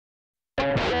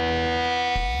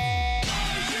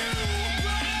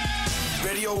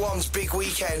Radio 1's big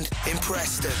weekend in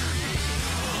Preston.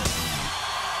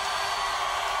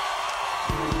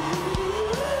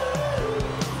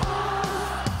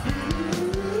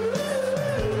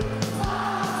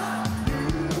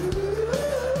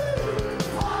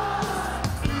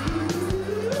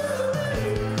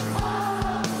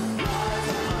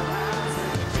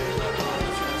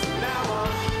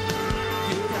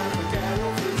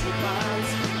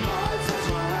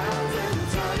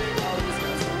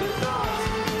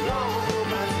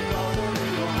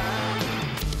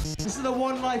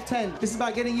 One Life 10. This is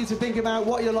about getting you to think about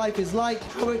what your life is like,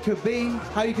 how it could be,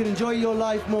 how you can enjoy your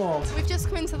life more. We've just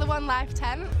come into the One Life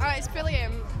 10. Oh, it's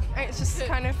brilliant. It's just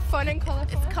kind of fun and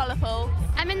colourful. It's colourful.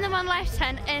 I'm in the One Life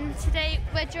 10 and today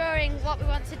we're drawing what we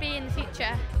want to be in the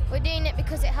future. We're doing it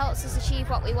because it helps us achieve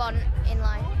what we want in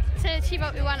life. To achieve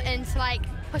what we want and to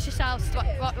push ourselves to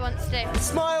what we want to do.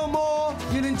 Smile more,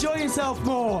 you'll enjoy yourself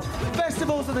more.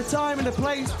 Festivals are the time and the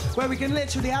place where we can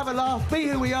literally have a laugh, be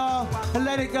who we are and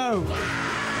let it go.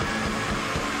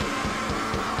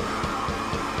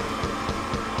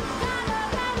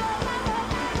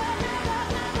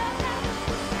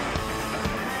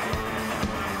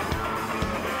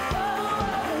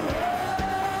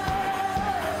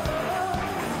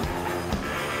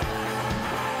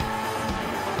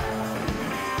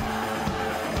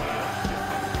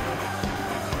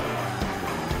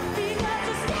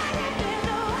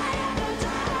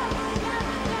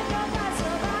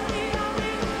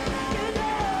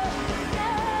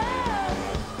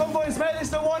 It's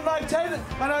the One Life 10,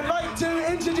 and I'd like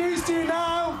to introduce to you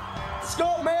now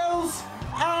Scott Mills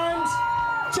and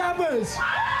Chappers.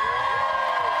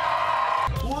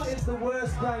 What is the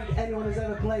worst prank anyone has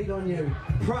ever played on you?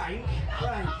 Prank?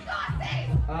 Prank.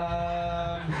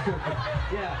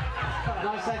 Yeah,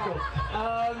 nice echo.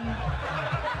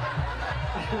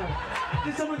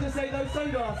 Did someone just say those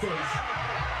sunglasses?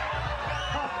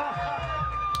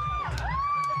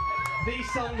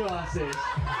 These sunglasses.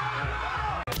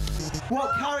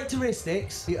 What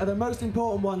characteristics are the most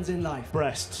important ones in life?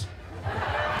 Breasts.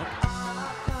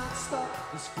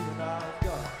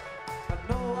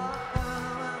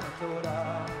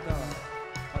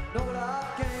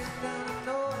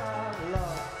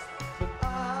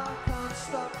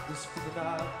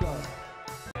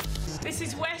 This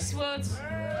is Westwood.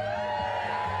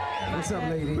 What's up,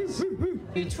 ladies?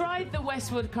 You tried the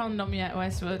Westwood condom yet,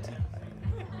 Westwood?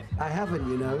 I haven't,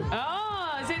 you know. Oh,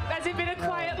 has it been a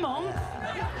quiet month?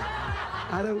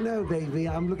 I don't know, baby.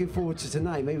 I'm looking forward to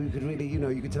tonight. Maybe we could really,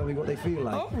 you could tell me what they feel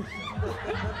like. Oh.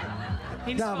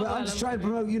 No, but I'm just trying to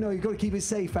promote, you've got to keep it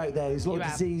safe out there. There's a lot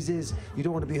of diseases. You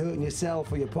don't want to be hurting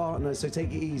yourself or your partner, so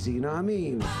take it easy, you know what I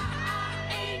mean?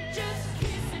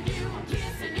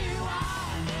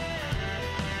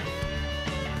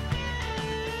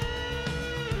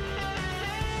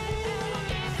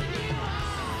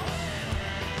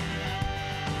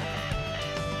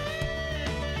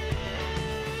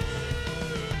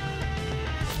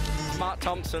 Mark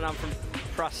Thompson, I'm from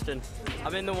Preston.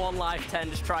 I'm in the One Life 10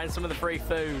 just trying some of the free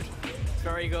food. It's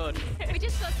very good. We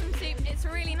just got some soup. It's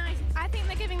really nice. I think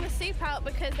they're giving the soup out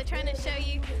because they're trying to show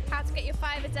you how to get your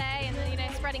 5 a day and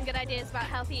then, spreading good ideas about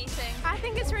healthy eating. I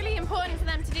think it's really important for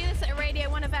them to do this at a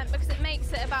Radio 1 event because it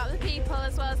makes it about the people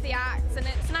as well as the acts, and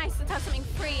it's nice to have something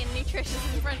free and nutritious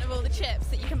in front of all the chips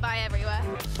that you can buy everywhere.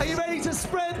 Are you ready to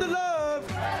spread the love?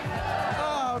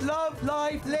 Oh, love,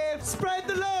 life, live, spread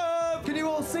the love! Can you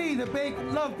all see the big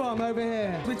love bomb over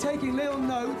here? We're taking little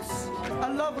notes,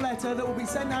 a love letter that will be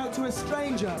sent out to a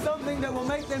stranger, something that will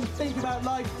make them think about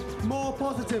life more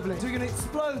positively. So we're going to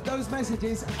explode those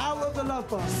messages out of the love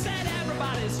bomb. Said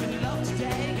everybody's gonna love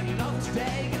today, gonna love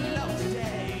today, gonna love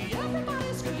today.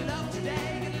 Everybody's gonna love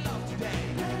today, gonna love today.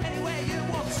 Any way you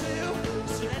want to,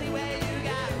 so any way you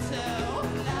got to.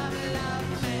 Love, love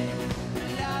me,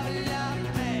 love, love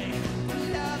me,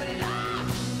 love, love.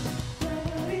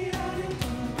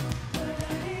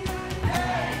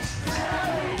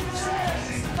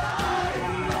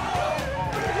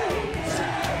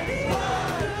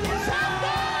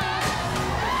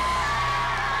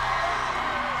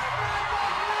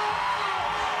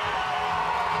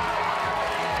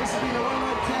 This has been a One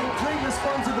Life 10. Drink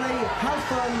responsibly, have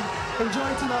fun,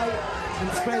 enjoy tonight, and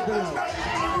spread the love.